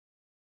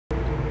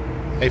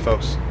Hey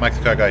folks, Mike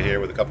theCarGuy here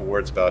with a couple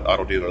words about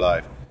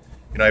AutoDealerLive.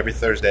 You know, every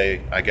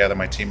Thursday I gather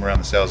my team around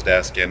the sales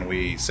desk and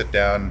we sit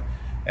down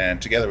and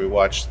together we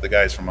watch the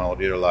guys from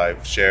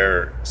AutoDealerLive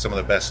share some of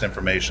the best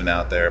information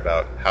out there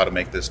about how to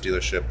make this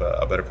dealership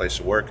a better place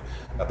to work,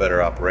 a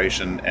better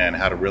operation, and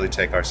how to really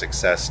take our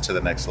success to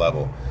the next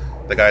level.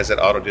 The guys at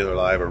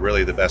AutoDealerLive are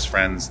really the best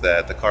friends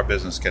that the car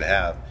business could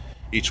have.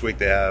 Each week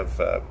they have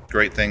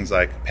great things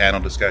like panel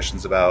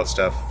discussions about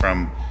stuff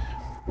from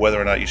whether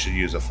or not you should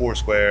use a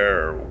Foursquare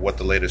or what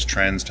the latest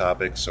trends,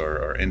 topics,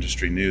 or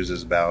industry news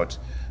is about.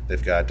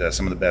 They've got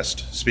some of the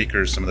best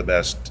speakers, some of the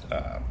best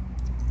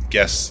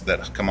guests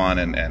that come on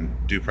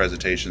and do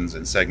presentations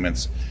and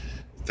segments.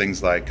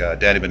 Things like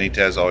Danny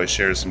Benitez always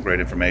shares some great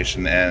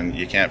information, and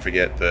you can't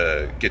forget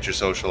the Get Your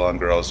Social On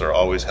girls are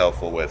always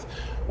helpful with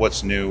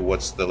what's new,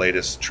 what's the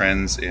latest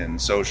trends in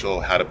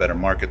social, how to better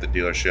market the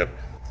dealership.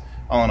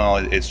 All in all,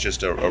 it's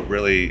just a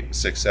really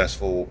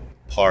successful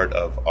part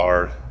of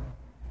our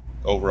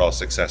overall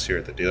success here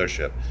at the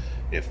dealership.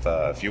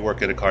 If you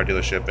work at a car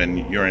dealership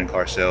and you're in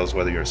car sales,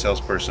 whether you're a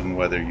salesperson,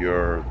 whether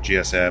you're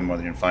GSM,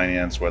 whether you're in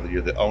finance, whether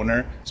you're the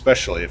owner,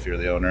 especially if you're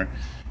the owner,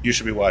 you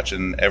should be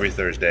watching every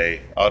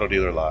Thursday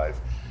AutoDealerLive.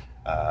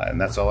 And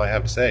that's all I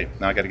have to say.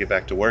 Now I got to get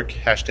back to work.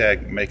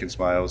 # making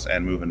smiles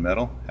and moving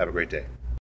metal. Have a great day.